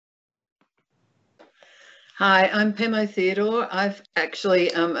Hi, I'm Pemo Theodore. I've actually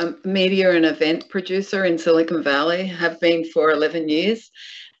a media and event producer in Silicon Valley, have been for 11 years.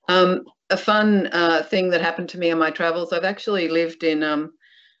 A fun thing that happened to me on my travels, I've actually lived in,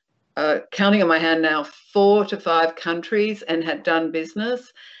 counting on my hand now, 4 to 5 countries and had done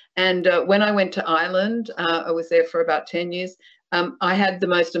business. And when I went to Ireland, I was there for about 10 years. I had the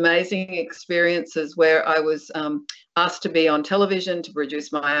most amazing experiences where I was asked to be on television to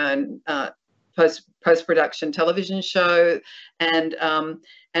produce my own post production television show, and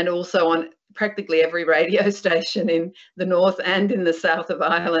and also on practically every radio station in the north and in the south of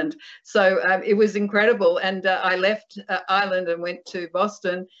Ireland. So it was incredible. And I left Ireland and went to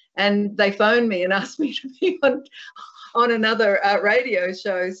Boston, and they phoned me and asked me to be on another radio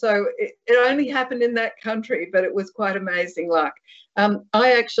show. So it only happened in that country, but it was quite amazing luck.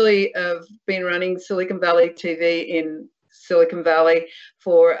 I actually have been running Silicon Valley TV in Silicon Valley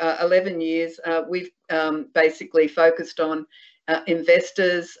for 11 years. We've basically focused on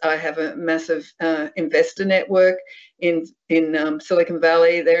investors. I have a massive investor network in Silicon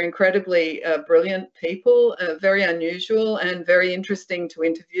Valley. They're incredibly brilliant people, very unusual and very interesting to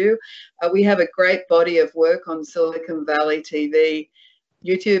interview. We have a great body of work on Silicon Valley TV,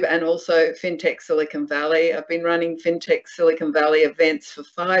 YouTube, and also FinTech Silicon Valley. I've been running FinTech Silicon Valley events for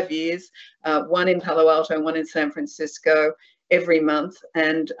 5 years, one in Palo Alto, one in San Francisco, every month.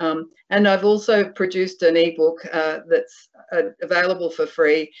 And I've also produced an ebook that's available for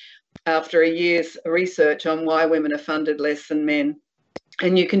free after a year's research on why women are funded less than men.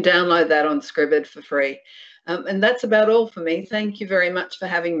 And you can download that on Scribd for free. And that's about all for me. Thank you very much for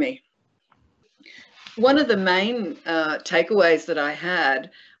having me. One of the main takeaways that I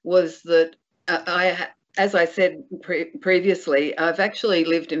had was that as I said previously, I've actually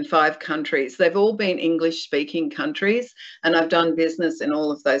lived in 5 countries. They've all been English-speaking countries, and I've done business in all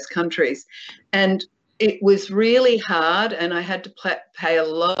of those countries. And it was really hard, and I had to pay a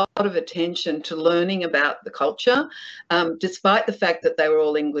lot of attention to learning about the culture, despite the fact that they were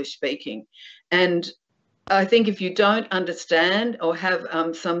all English-speaking. And I think if you don't understand or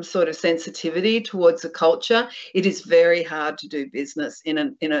have some sort of sensitivity towards the culture, it is very hard to do business in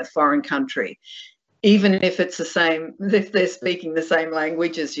a foreign country, even if it's the same, if they're speaking the same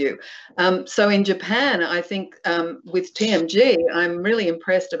language as you. So in Japan, I think with TMG, I'm really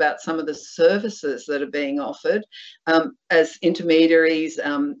impressed about some of the services that are being offered as intermediaries,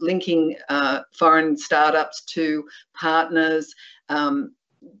 linking foreign startups to partners.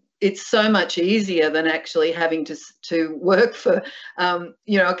 It's so much easier than actually having to work for,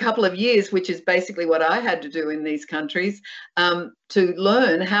 a couple of years, which is basically what I had to do in these countries, to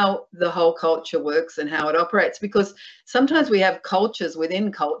learn how the whole culture works and how it operates. Because sometimes we have cultures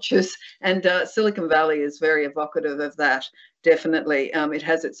within cultures, and Silicon Valley is very evocative of that. Definitely, it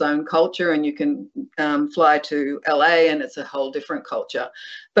has its own culture, and you can fly to LA, and it's a whole different culture.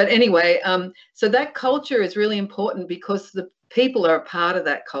 But anyway, so that culture is really important because the people are a part of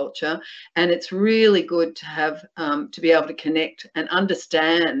that culture, and it's really good to have to be able to connect and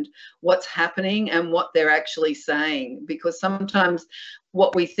understand what's happening and what they're actually saying, because sometimes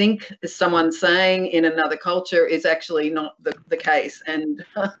what we think is someone saying in another culture is actually not the case, and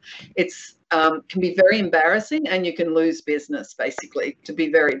it's can be very embarrassing, and you can lose business, basically, to be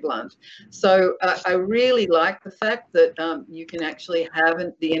very blunt. So I really like the fact that you can actually have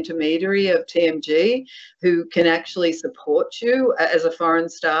the intermediary of TMG who can actually support you as a foreign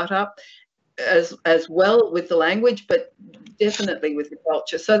startup, as well with the language, but definitely with the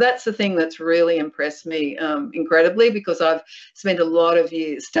culture. So that's the thing that's really impressed me incredibly, because I've spent a lot of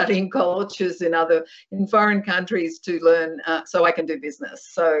years studying cultures in foreign countries to learn so I can do business.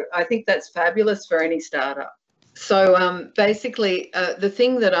 So I think that's fabulous for any startup. So basically, the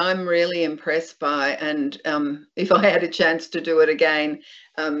thing that I'm really impressed by, and if I had a chance to do it again,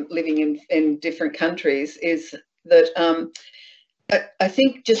 living in different countries, is that I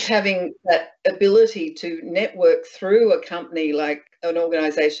think just having that ability to network through a company like an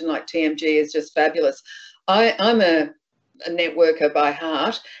organisation like TMG is just fabulous. I'm a networker by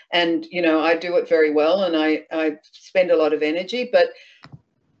heart, and I do it very well, and I spend a lot of energy, but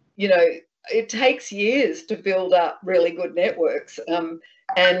it takes years to build up really good networks.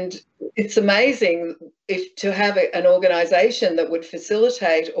 And it's amazing to have an organisation that would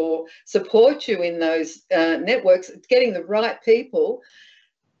facilitate or support you in those networks, getting the right people.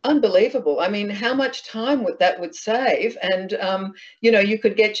 Unbelievable. I mean, how much time would save, and you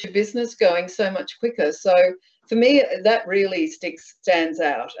could get your business going so much quicker. So for me, that really stands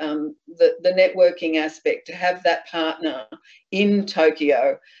out. The networking aspect, to have that partner in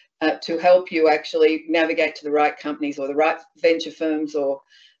Tokyo to help you actually navigate to the right companies or the right venture firms or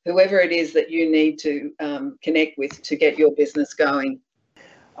whoever it is that you need to connect with to get your business going.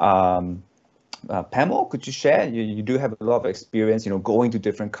 Pamela, could you share? You do have a lot of experience, going to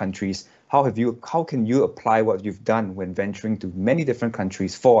different countries. How can you apply what you've done when venturing to many different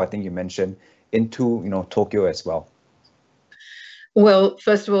countries, I think you mentioned, into Tokyo as well? Well,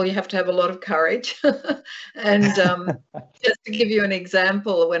 first of all, you have to have a lot of courage. And just to give you an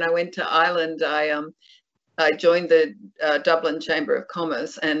example, when I went to Ireland, I joined the Dublin Chamber of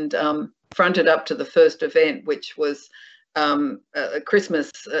Commerce and fronted up to the first event, which was a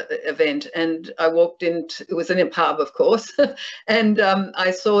Christmas event. And I walked into, it was in a pub, of course, and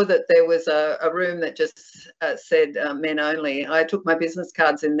I saw that there was a room that just said men only. I took my business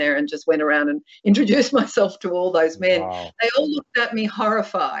cards in there and just went around and introduced myself to all those men. Wow. They all looked at me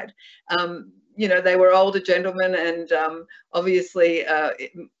horrified. They were older gentlemen and obviously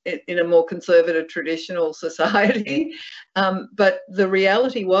in a more conservative, traditional society. But the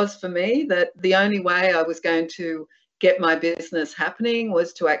reality was for me that the only way I was going to get my business happening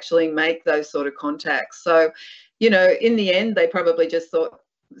was to actually make those sort of contacts. So, in the end, they probably just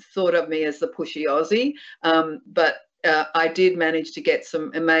thought of me as the pushy Aussie. But I did manage to get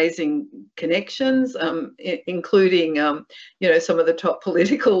some amazing connections, including, some of the top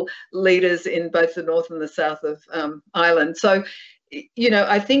political leaders in both the north and the south of Ireland. So,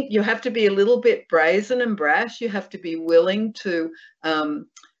 I think you have to be a little bit brazen and brash. You have to be willing to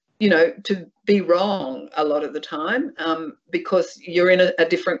to be wrong a lot of the time because you're in a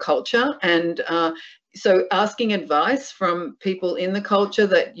different culture. And so asking advice from people in the culture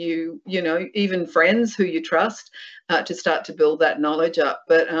that even friends who you trust to start to build that knowledge up.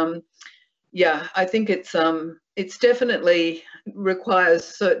 But yeah, I think it's definitely requires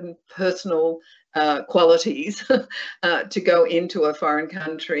certain personal qualities to go into a foreign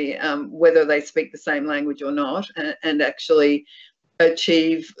country, whether they speak the same language or not, and actually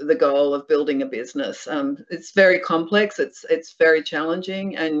achieve the goal of building a business. It's very complex, it's very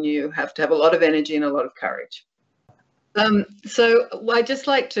challenging, and you have to have a lot of energy and a lot of courage. So I'd just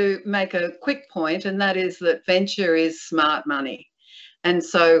like to make a quick point, and that is that venture is smart money. And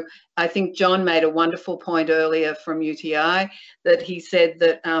so I think John made a wonderful point earlier from UTI that he said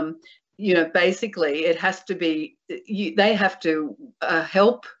that basically it has to be, they have to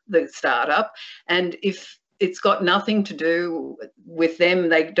help the startup, and if it's got nothing to do with them,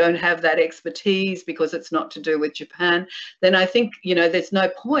 they don't have that expertise because it's not to do with Japan, then I think, there's no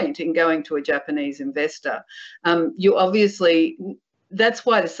point in going to a Japanese investor. You obviously, that's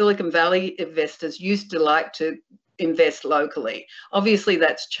why the Silicon Valley investors used to like to invest locally. Obviously,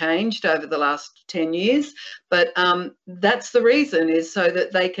 that's changed over the last 10 years, but that's the reason, is so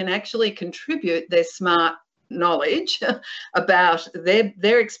that they can actually contribute their smart knowledge about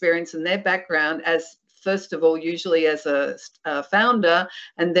their experience and their background as, first of all, usually as a founder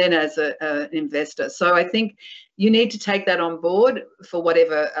and then as an investor. So I think you need to take that on board for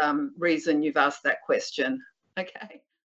whatever reason you've asked that question. Okay.